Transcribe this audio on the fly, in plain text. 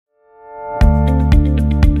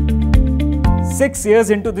6 years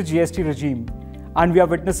into the GST regime, and we are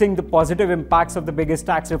witnessing the positive impacts of the biggest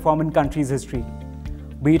tax reform in country's history.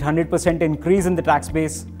 Be it 100% increase in the tax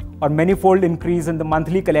base or manifold increase in the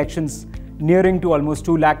monthly collections nearing to almost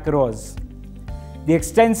 2 lakh crores. The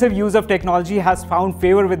extensive use of technology has found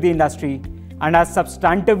favor with the industry and has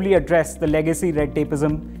substantively addressed the legacy red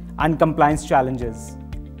tapeism and compliance challenges.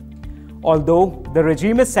 Although the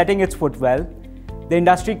regime is setting its foot well, the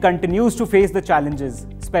industry continues to face the challenges,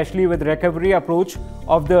 especially with the recovery approach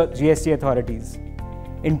of the GST authorities.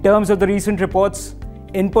 In terms of the recent reports,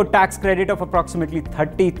 input tax credit of approximately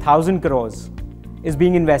 30,000 crores is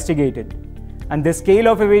being investigated, and this scale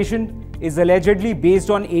of evasion is allegedly based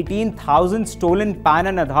on 18,000 stolen PAN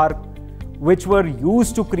and Aadhaar, which were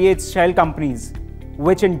used to create shell companies,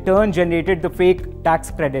 which in turn generated the fake tax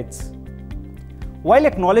credits. While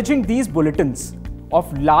acknowledging these bulletins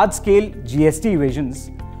of large-scale GST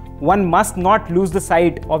evasions, one must not lose the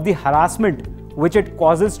sight of the harassment which it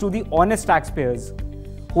causes to the honest taxpayers,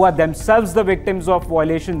 who are themselves the victims of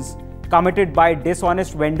violations committed by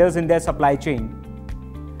dishonest vendors in their supply chain.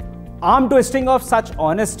 Arm twisting of such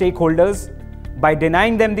honest stakeholders by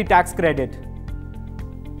denying them the tax credit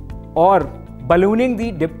or ballooning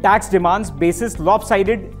the tax demands basis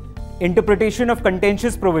lopsided interpretation of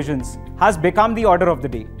contentious provisions has become the order of the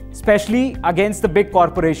day, especially against the big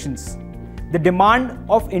corporations. The demand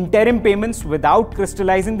of interim payments without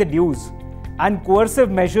crystallizing the dues and coercive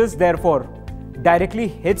measures, therefore, directly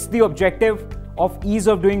hits the objective of ease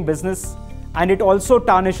of doing business, and it also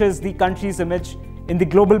tarnishes the country's image in the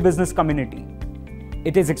global business community.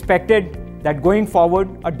 It is expected that going forward,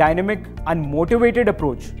 a dynamic and motivated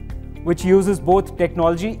approach, which uses both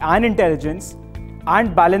technology and intelligence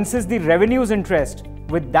and balances the revenue's interest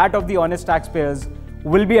with that of the honest taxpayers,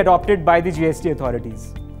 will be adopted by the GST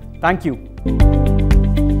authorities. Thank you.